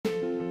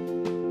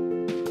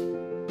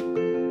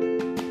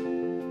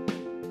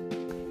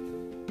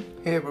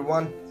Hey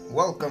everyone,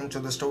 welcome to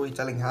the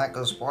Storytelling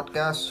Hackers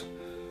podcast.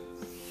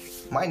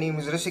 My name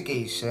is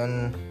Rishikesh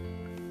and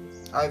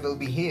I will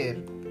be here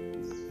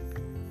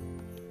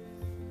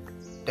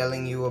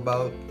telling you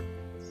about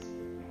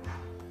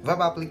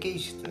web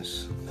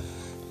applications.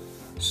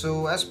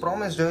 So, as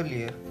promised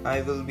earlier,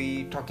 I will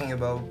be talking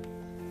about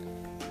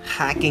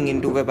hacking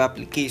into web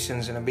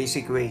applications in a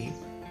basic way.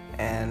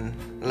 And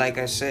like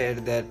I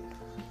said, that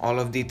all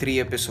of the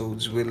 3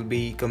 episodes will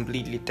be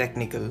completely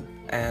technical,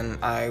 and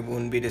I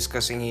won't be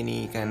discussing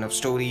any kind of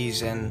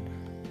stories and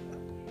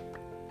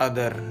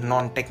other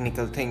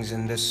non-technical things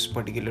in this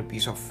particular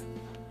piece of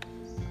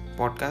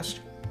podcast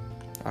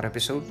or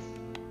episode.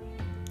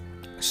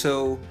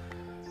 So,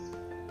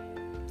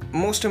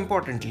 most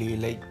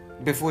importantly,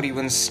 before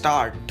even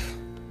start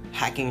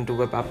hacking into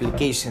web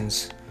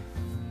applications,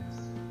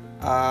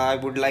 I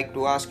would like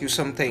to ask you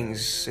some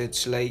things.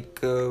 It's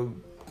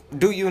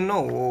do you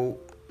know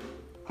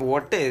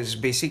what is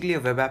basically a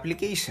web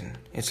application?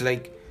 It's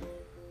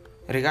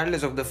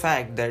regardless of the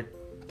fact that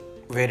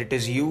where it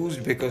is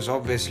used, because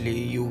obviously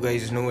you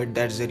guys know it,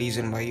 that's the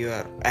reason why you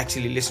are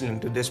actually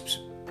listening to this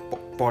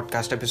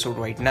podcast episode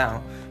right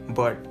now,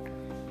 but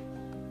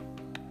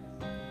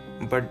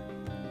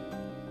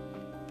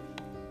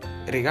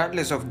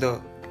regardless of the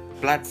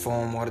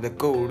platform or the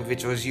code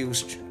which was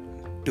used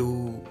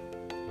to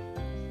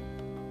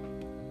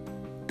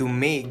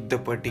make the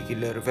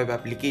particular web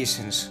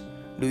applications,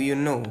 do you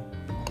know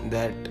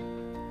that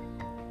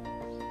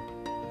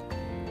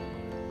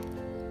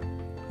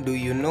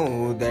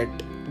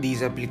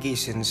these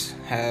applications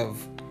have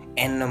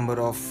n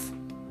number of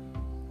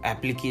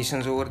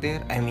applications over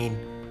there? I mean,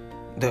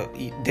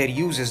 their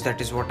uses, that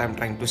is what I'm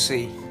trying to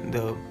say.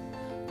 The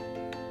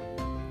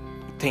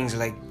things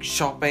like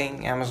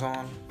shopping,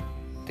 Amazon,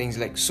 things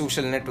like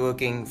social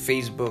networking,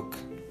 Facebook,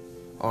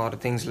 or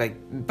things like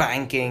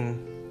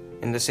banking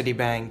in the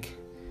Citibank,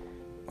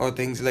 or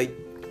things like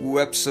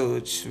web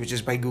search, which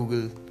is by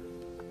Google,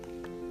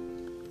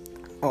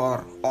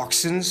 or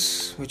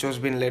auctions, which was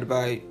been led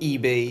by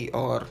eBay,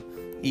 or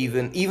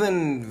even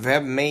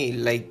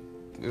webmail,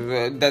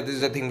 that is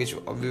the thing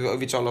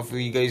which all of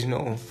you guys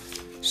know.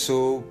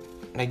 So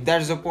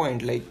that's the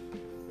point.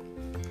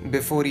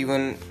 Before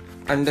even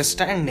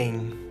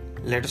understanding,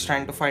 let us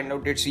try to find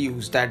out its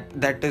use.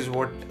 That is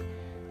what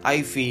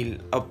I feel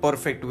a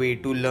perfect way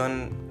to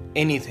learn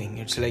anything.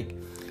 It's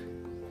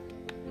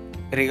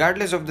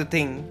regardless of the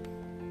thing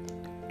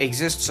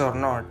exists or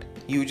not,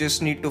 you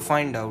just need to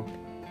find out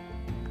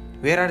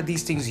where are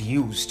these things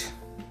used.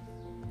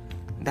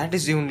 That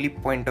is the only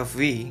point of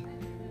way,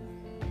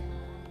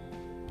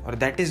 or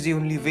that is the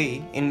only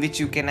way in which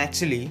you can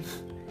actually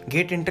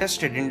get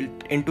interested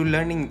into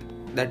learning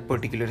that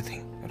particular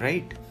thing,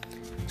 right?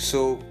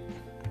 So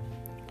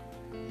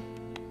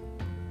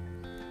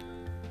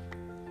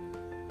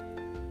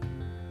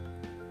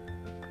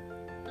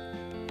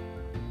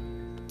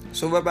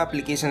web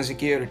application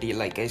security,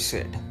 like I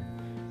said.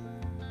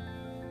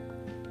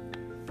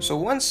 So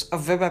once a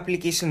web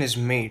application is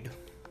made,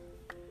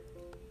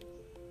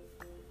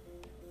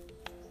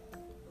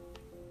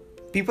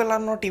 people are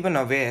not even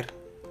aware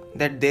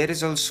that there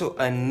is also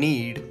a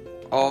need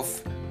of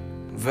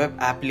web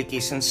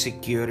application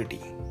security.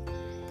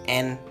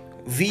 And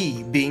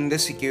we, being the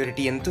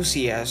security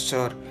enthusiasts,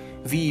 or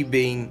we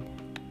being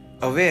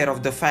aware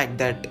of the fact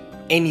that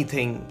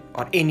anything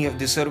or any of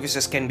the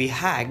services can be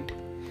hacked,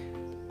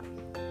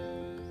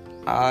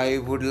 I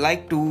would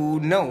like to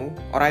know,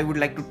 or I would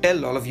like to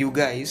tell all of you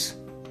guys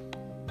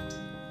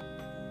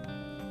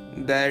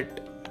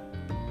that,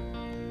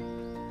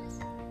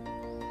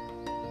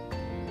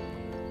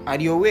 are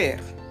you aware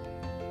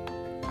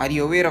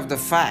of the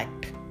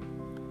fact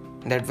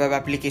that web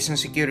application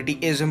security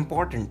is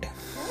important?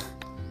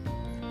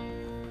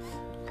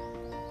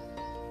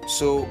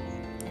 So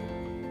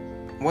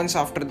once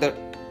after the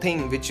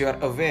thing which you are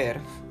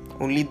aware,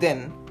 only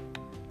then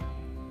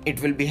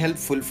it will be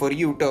helpful for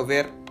you to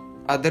aware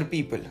other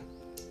people.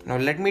 Now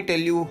let me tell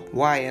you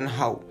why and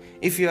how.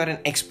 If you are an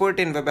expert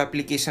in web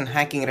application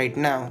hacking right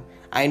now,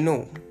 I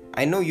know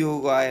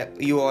you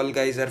all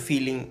guys are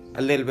feeling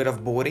a little bit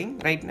of boring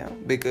right now,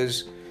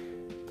 because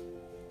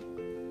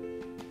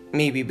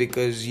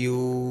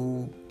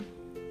you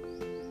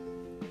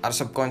are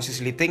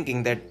subconsciously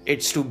thinking that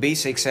it's too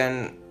basics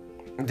and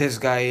this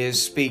guy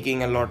is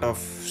speaking a lot of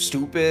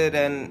stupid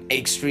and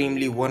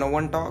extremely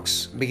 101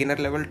 talks, beginner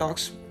level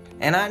talks,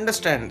 and I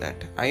understand.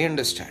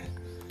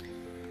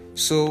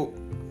 So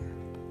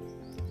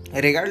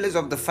regardless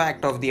of the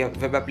fact of the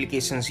web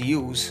application's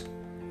use,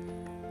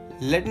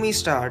 let me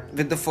start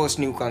with the first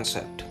new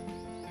concept,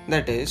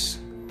 that is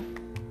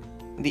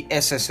the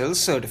SSL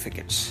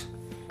certificates.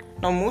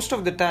 Now most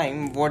of the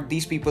time what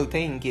these people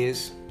think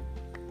is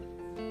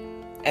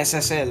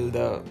SSL,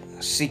 the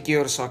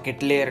secure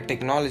socket layer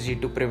technology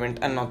to prevent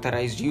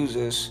unauthorized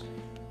users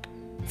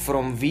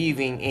from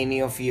viewing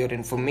any of your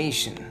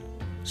information.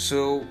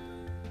 So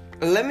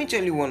let me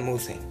tell you one more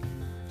thing.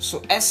 So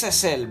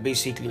SSL,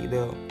 basically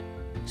the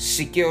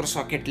secure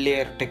socket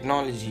layer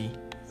technology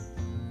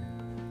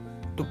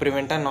to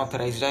prevent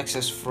unauthorized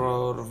access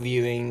for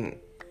viewing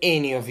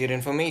any of your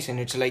information.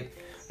 It's like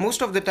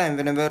most of the time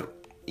whenever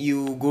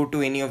you go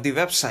to any of the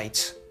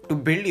websites to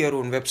build your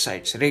own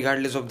websites,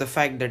 regardless of the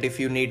fact that if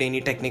you need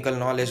any technical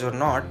knowledge or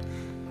not,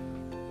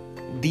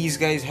 these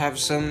guys have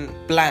some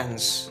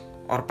plans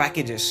or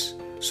packages.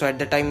 So at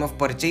the time of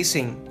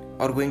purchasing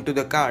or going to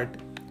the cart,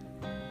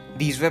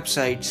 these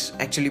websites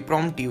actually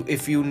prompt you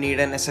if you need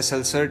an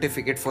SSL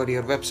certificate for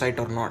your website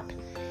or not.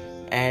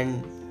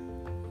 And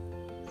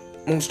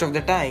most of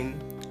the time,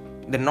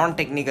 the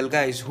non-technical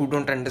guys who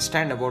don't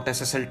understand about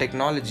SSL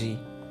technology,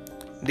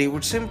 they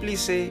would simply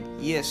say,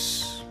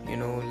 yes,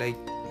 like,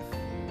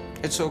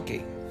 it's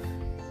okay.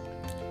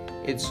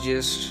 It's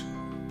just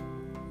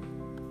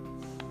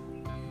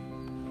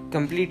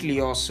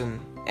completely awesome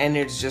and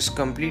it's just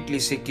completely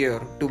secure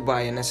to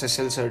buy an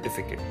SSL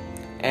certificate.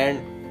 And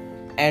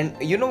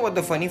you know what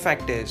the funny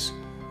fact is?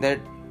 That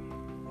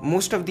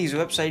most of these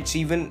websites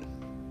even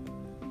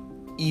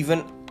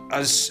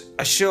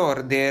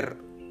assure their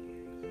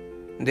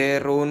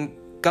own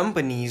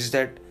companies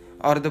that,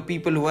 or the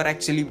people who are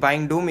actually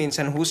buying domains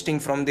and hosting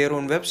from their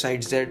own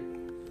websites, that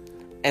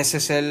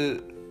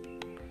SSL,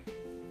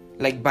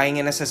 like buying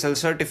an SSL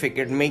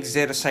certificate, makes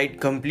their site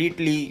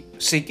completely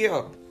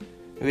secure,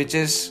 which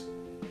is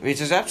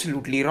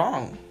absolutely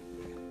wrong.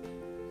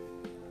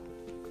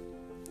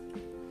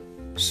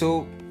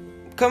 So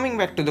coming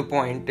back to the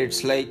point,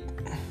 it's like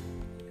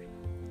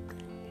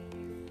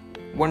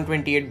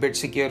 128-bit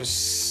secure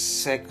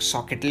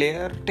socket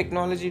layer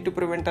technology to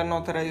prevent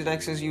unauthorized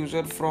access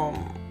user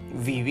from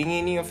viewing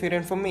any of your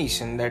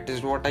information. That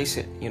is what I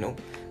said,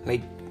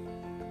 like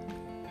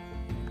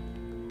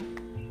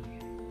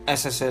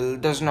SSL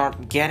does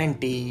not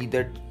guarantee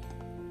that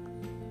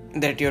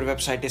your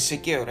website is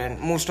secure. And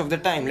most of the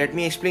time, let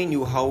me explain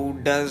you how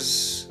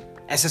does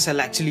SSL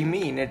actually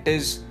mean. It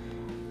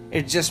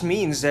just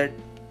means that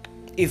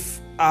if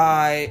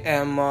I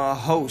am a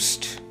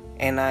host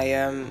and I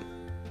am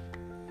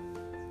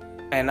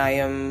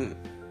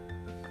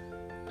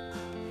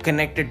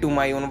connected to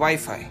my own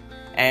Wi-Fi,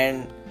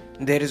 and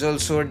there is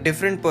also a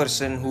different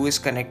person who is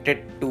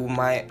connected to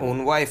my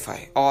own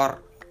Wi-Fi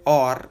or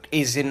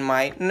is in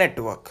my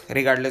network,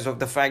 regardless of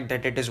the fact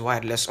that it is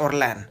wireless or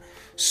LAN.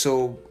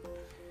 So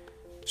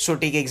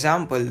take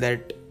example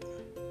that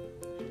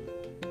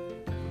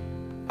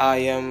I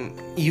am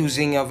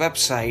using a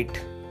website,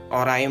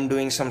 or I am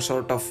doing some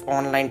sort of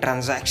online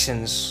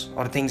transactions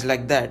or things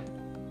like that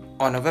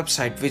on a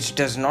website which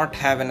does not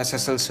have an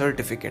SSL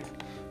certificate.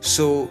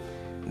 So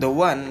the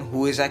one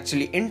who is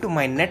actually into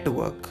my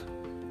network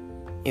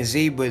is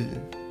able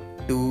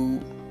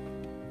to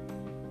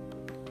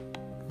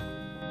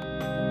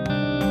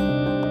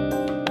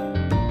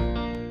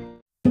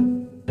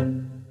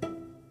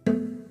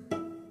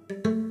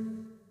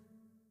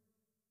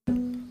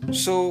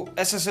So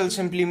SSL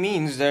simply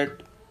means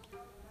that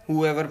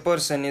whoever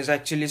person is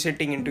actually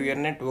sitting into your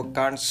network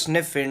can't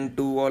sniff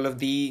into all of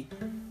the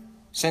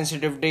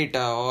sensitive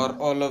data or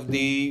all of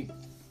the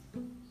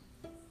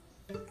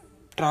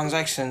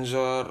transactions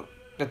or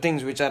the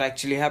things which are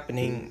actually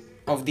happening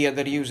of the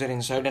other user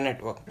inside a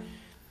network.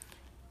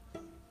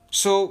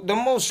 So the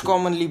most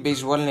commonly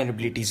based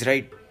vulnerabilities,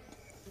 right?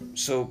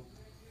 So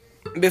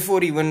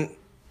before even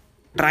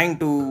trying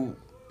to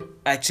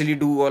actually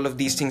do all of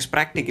these things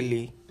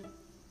practically,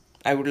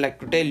 I would like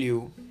to tell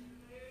you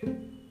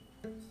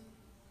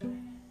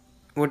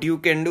what you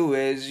can do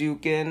is you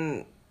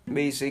can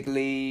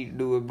basically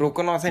do a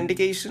broken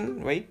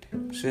authentication, right?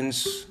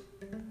 Since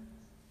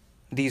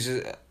these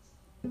are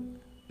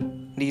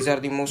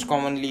the most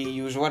commonly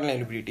used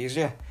vulnerabilities.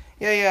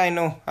 Yeah, I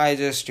know. I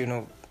just,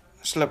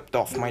 slipped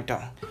off my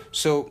tongue.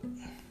 So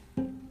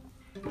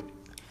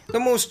the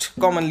most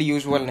commonly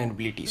used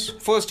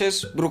vulnerabilities. First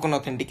is broken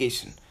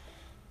authentication.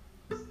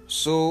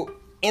 So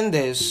in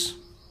this,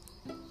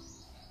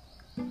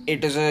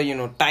 it is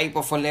a type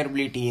of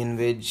vulnerability in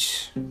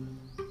which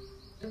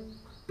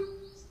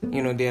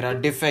there are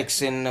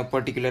defects in a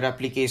particular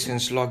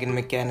application's login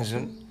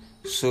mechanism.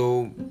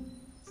 So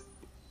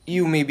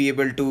you may be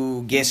able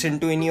to guess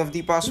into any of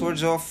the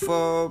passwords of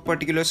a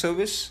particular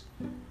service.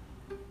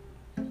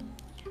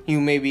 You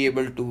may be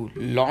able to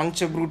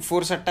launch a brute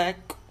force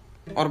attack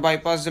or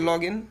bypass the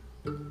login.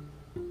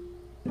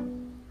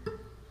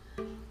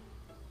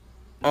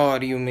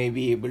 Or you may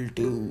be able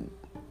to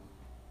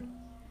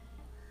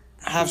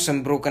have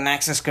some broken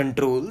access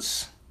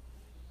controls.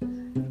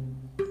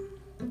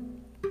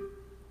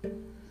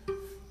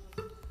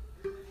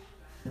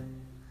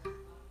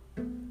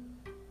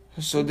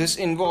 So this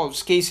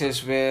involves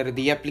cases where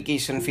the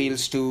application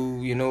fails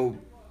to,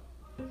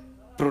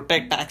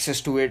 protect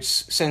access to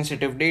its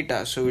sensitive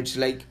data. So it's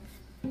like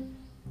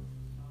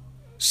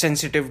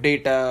sensitive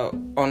data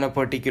on a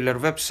particular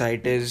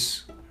website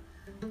is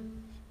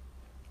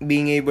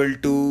being able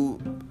to,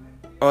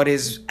 or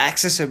is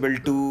accessible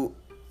to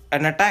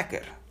an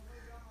attacker.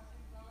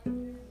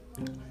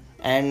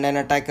 And an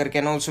attacker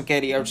can also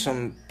carry out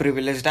some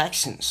privileged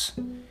actions.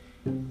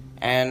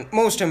 And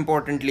most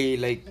importantly,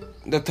 like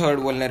the third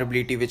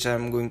vulnerability which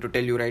I'm going to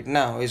tell you right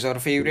now is our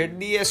favorite,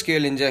 the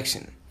SQL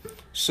injection.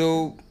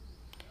 So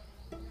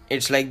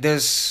it's like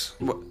this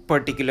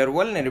particular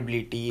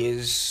vulnerability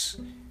is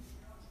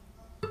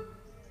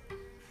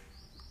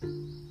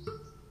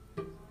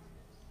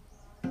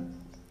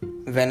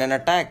when an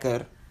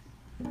attacker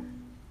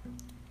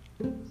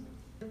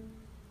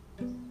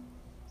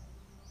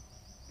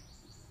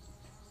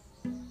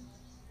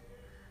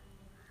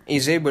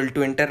is able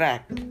to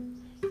interact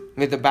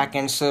with the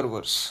backend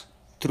servers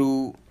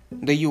through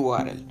the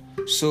URL.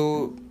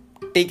 So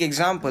take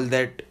example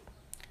that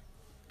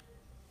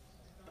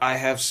I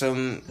have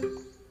some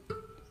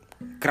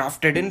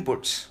crafted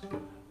inputs.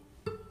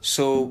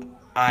 So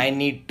I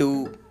need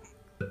to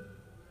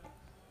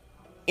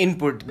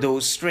input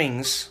those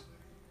strings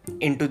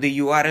into the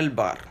URL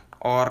bar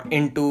or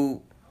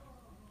into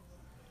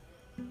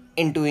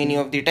any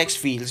of the text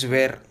fields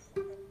where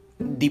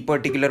the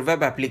particular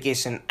web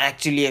application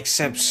actually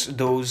accepts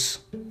those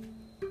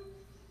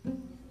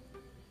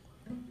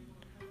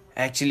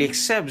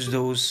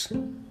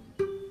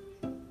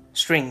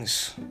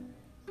strings.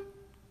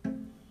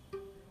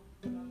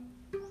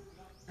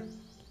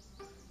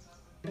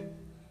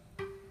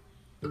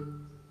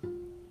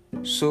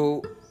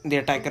 So the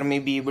attacker may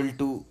be able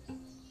to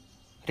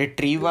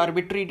retrieve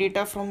arbitrary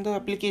data from the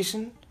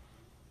application,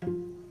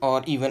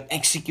 or even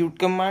execute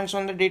commands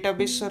on the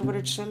database server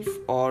itself,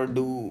 or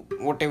do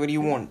whatever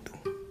you want to.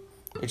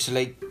 It's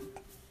like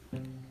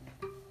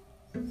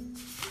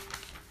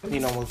the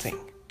normal thing.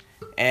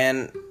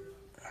 And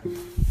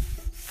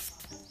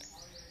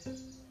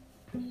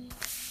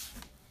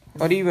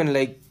or even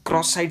like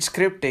cross-site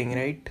scripting,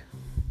 right?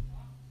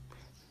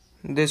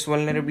 This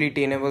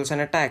vulnerability enables an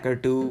attacker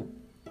to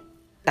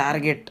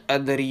target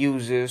other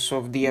users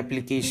of the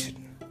application.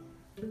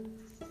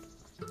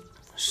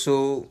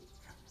 So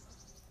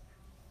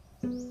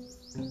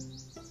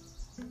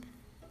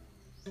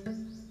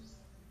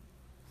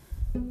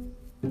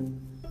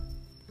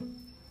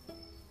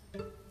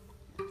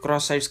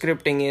cross-site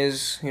scripting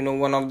is,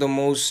 one of the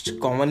most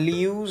commonly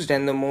used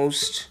and the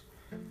most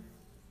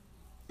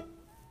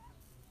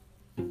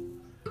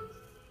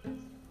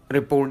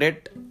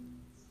reported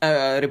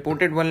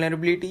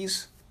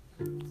vulnerabilities.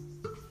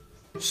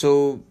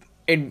 So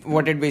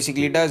what it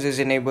basically does is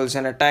enables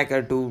an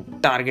attacker to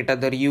target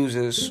other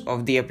users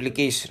of the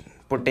application,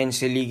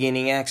 potentially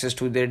gaining access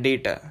to their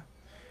data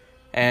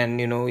and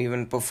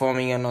even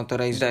performing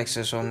unauthorized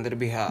access on their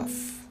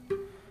behalf.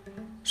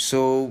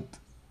 So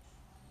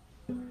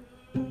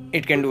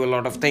it can do a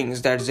lot of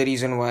things. That's the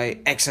reason why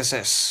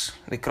XSS,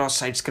 the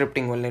cross-site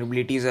scripting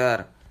vulnerabilities,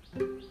 are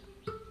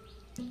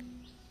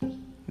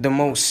the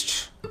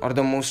most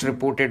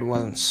reported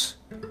ones.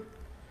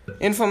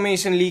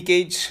 Information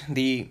leakage,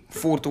 the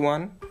fourth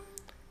one.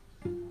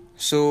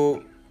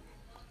 So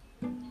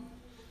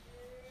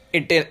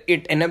it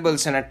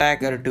enables an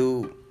attacker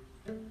to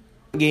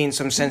gain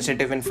some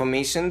sensitive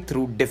information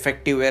through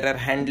defective error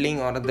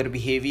handling or other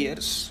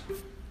behaviors,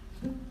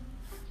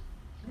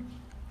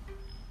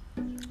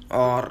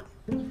 or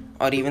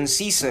even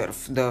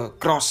CSRF, the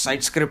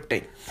cross-site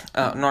scripting.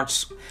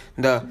 Not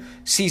the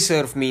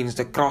CSRF means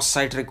the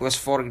cross-site request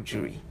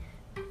forgery.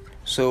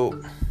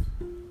 So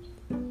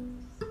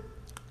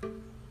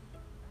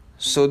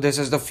this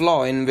is the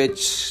flaw in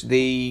which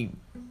the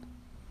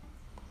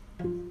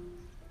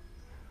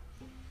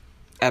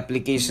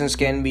applications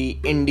can be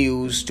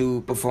induced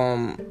to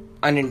perform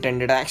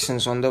unintended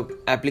actions on the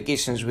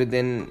applications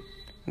within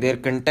their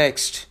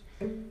context,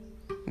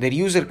 their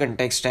user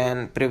context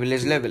and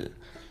privilege level.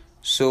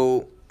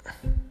 So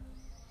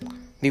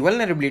the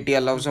vulnerability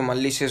allows a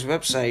malicious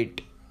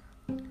website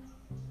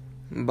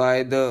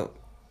by the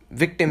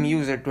victim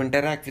user to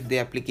interact with the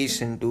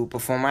application to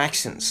perform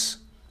actions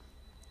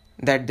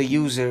that the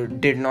user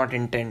did not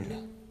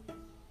intend.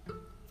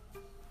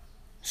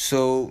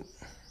 So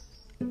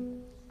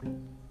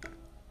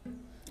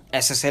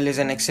SSL is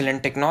an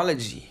excellent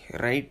technology,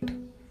 right?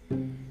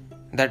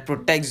 That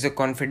protects the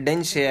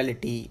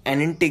confidentiality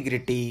and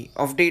integrity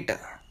of data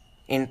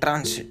in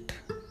transit.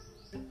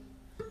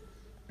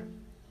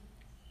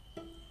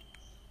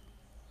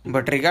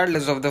 But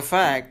regardless of the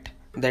fact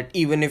that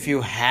even if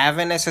you have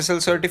an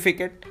SSL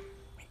certificate,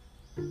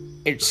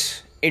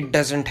 it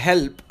doesn't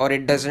help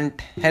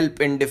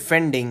in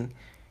defending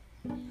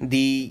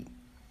the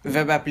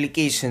web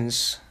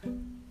applications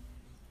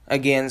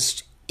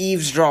against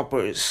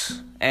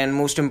eavesdroppers, and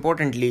most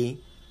importantly,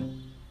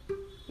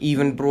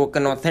 even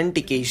broken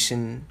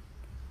authentication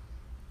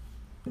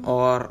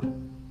or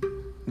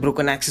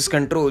broken access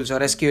controls or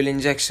SQL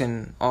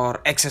injection or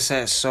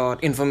XSS or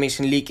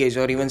information leakage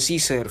or even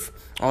CSRF.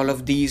 All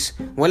of these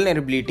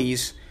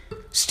vulnerabilities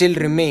still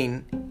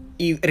remain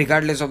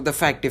regardless of the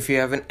fact if you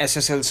have an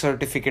SSL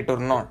certificate or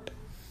not.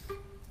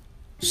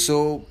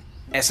 So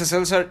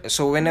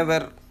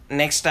whenever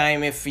next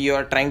time if you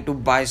are trying to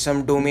buy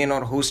some domain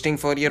or hosting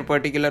for your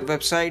particular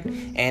website,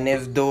 and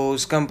if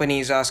those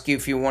companies ask you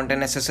if you want an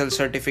SSL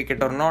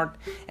certificate or not,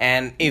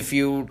 and if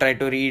you try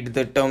to read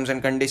the terms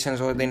and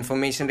conditions or the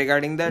information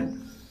regarding that,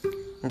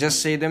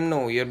 just say them,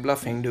 no, you're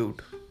bluffing,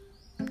 dude.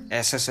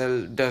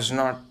 SSL does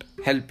not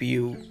help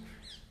you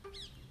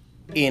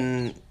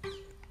in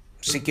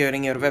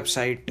securing your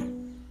website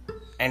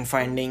and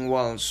finding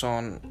walls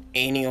on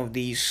any of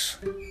these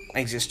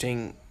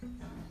existing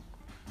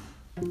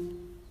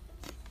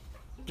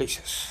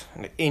places,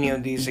 any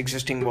of these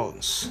existing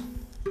walls.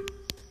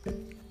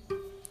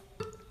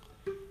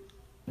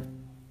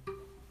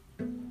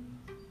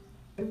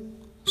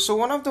 So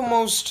one of the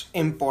most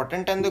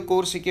important and the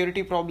core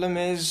security problem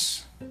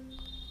is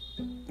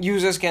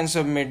users can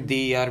submit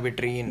the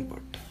arbitrary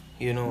input.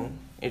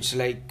 It's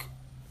like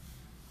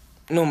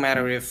no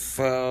matter if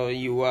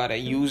you are a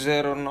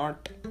user or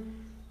not,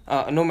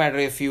 no matter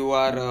if you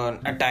are an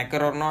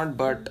attacker or not,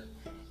 but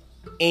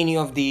any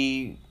of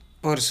the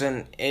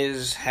person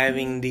is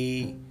having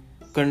the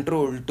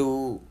control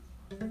to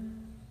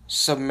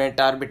submit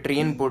arbitrary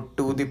input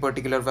to the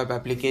particular web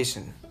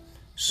application.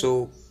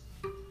 So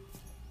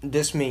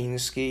this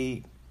means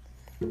that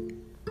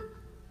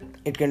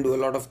it can do a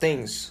lot of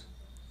things.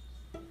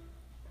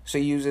 So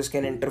users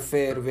can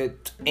interfere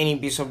with any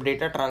piece of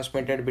data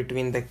transmitted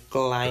between the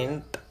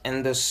client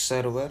and the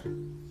server.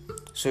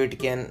 So it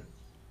can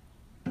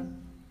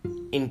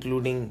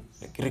including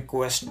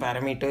request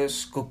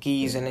parameters,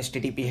 cookies and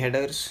HTTP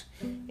headers,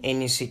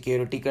 any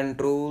security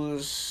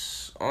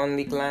controls on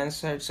the client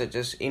side such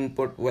as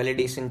input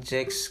validation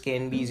checks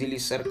can be easily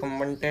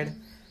circumvented,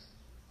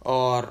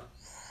 or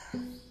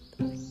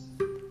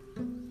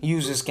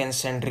users can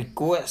send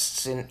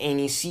requests in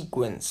any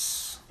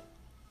sequence,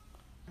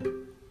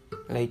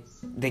 like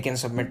they can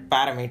submit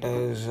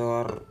parameters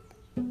or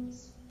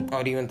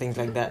even things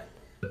like that.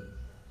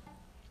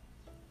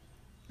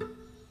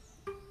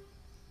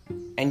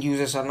 And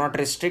users are not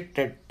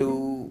restricted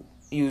to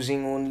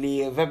using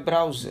only a web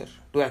browser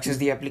to access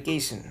the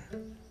application.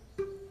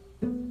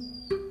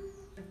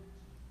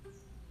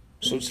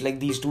 So it's like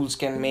these tools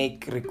can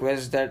make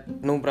requests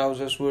that no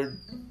browsers would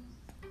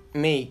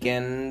make,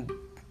 and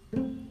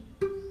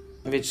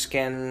which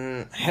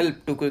can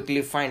help to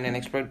quickly find and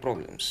exploit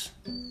problems.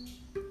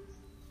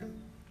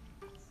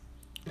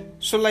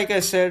 So like I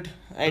said,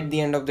 at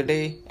the end of the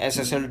day,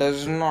 SSL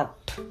does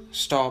not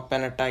stop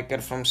an attacker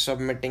from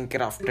submitting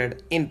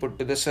crafted input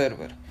to the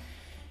server.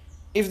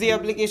 If the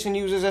application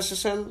uses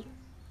SSL,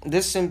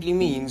 this simply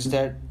means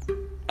that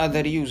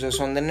other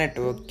users on the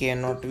network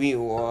cannot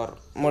view or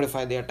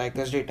modify the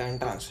attacker's data in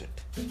transit.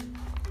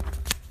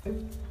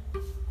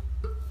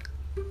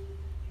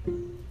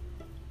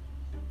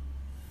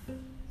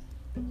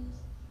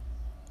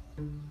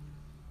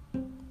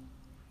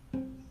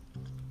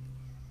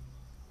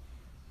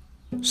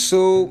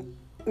 So,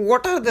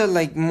 what are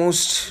the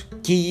most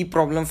key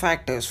problem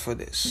factors for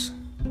this?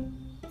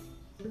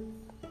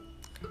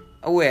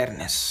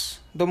 Awareness.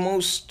 The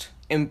most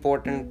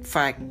important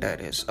factor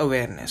is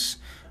awareness.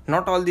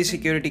 Not all the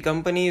security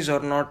companies or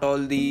not all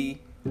the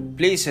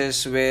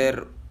places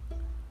where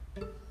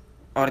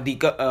or the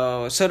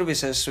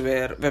services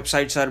where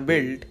websites are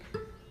built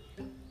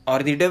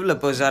or the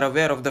developers are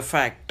aware of the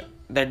fact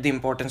that the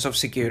importance of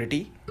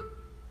security.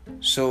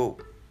 So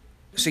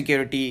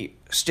security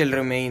still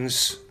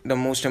remains the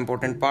most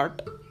important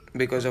part,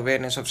 because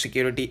awareness of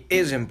security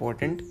is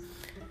important.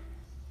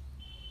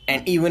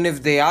 And even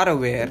if they are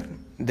aware,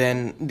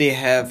 then they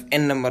have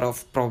n number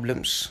of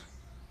problems.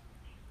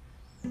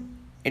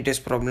 It is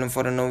problem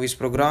for a novice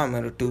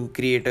programmer to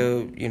create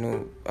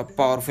a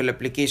powerful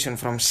application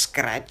from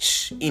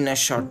scratch in a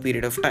short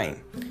period of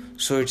time.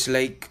 So it's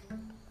like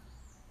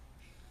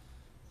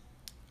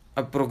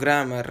a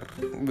programmer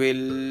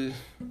will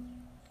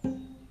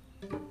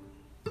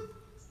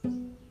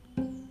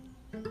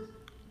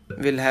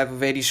have a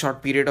very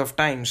short period of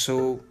time,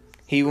 so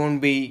he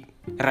won't be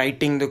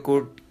writing the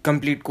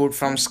complete code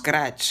from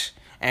scratch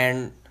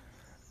and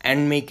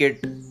make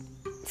it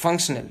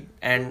functional.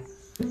 And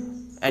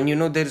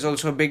there is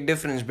also a big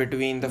difference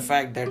between the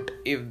fact that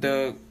if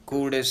the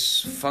code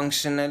is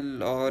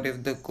functional or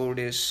if the code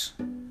is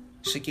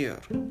secure.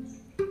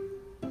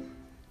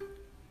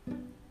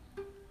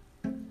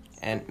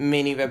 And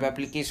many web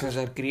applications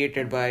are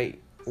created by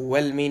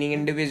well-meaning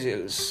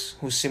individuals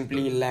who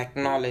simply lack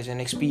knowledge and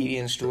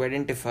experience to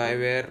identify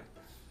where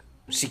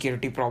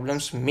security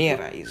problems may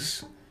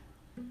arise.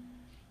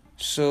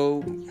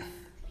 So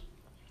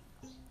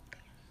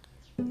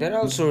there are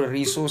also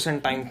resource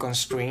and time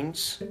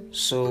constraints.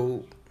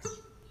 So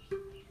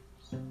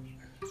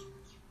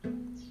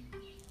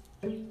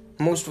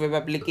most web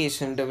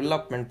application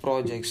development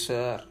projects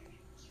are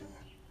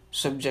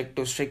subject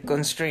to strict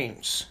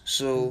constraints.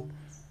 So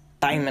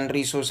time and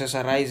resources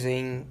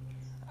arising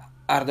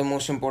are the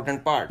most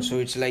important part. So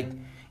it's like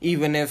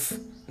even if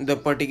the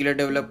particular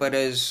developer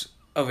is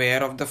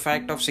aware of the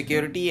fact of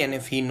security and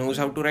if he knows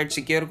how to write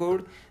secure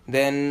code,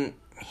 then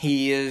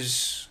he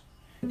is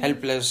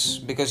helpless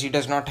because he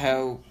does not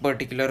have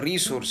particular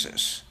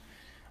resources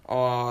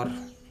or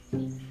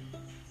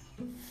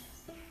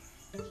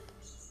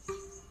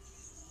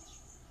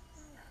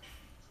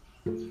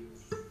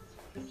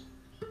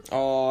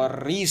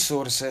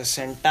resources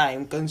and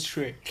time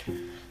constraint.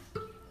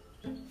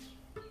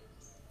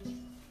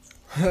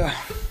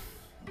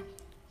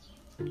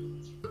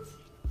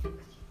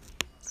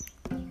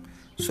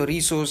 So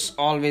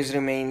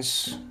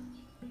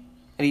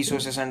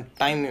resources and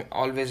time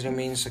always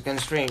remains a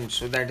constraint.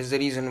 So that is the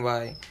reason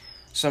why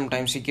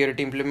sometimes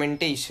security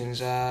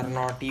implementations are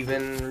not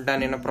even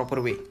done in a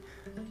proper way.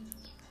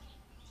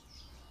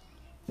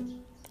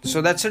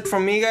 So that's it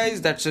from me, guys.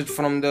 That's it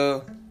from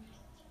the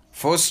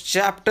first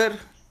chapter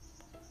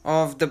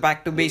of the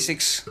Back to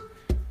Basics.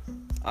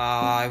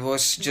 I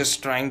was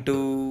just trying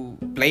to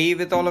play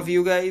with all of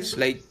you guys,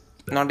 like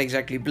not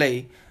exactly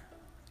play.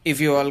 If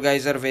you all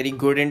guys are very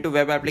good into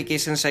web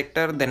application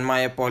sector, then my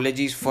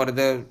apologies for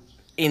the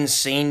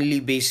insanely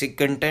basic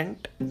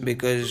content,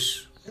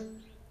 because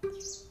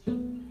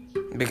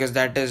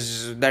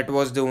that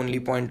was the only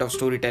point of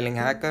Storytelling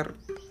Hacker,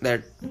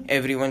 that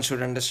everyone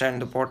should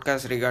understand the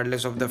podcast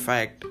regardless of the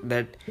fact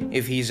that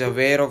if he's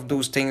aware of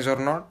those things or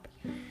not.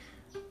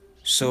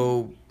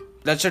 So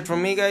that's it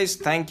from me, guys.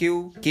 Thank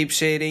you. Keep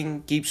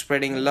sharing, keep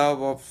spreading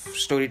love of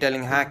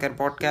Storytelling Hacker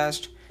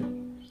podcast.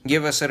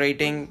 Give us a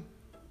rating,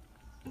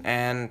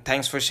 and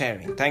thanks for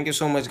sharing. Thank you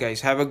so much,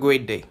 guys. Have a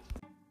great day.